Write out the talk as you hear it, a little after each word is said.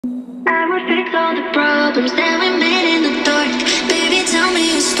would fix all the problems that we made in the dark. Baby, tell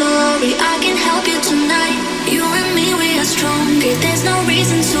me a story, I can help you tonight. You and me, we are stronger, there's no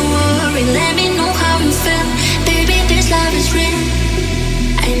reason to worry. Let me know how you feel, baby, this love is real.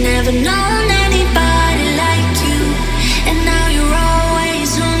 I never know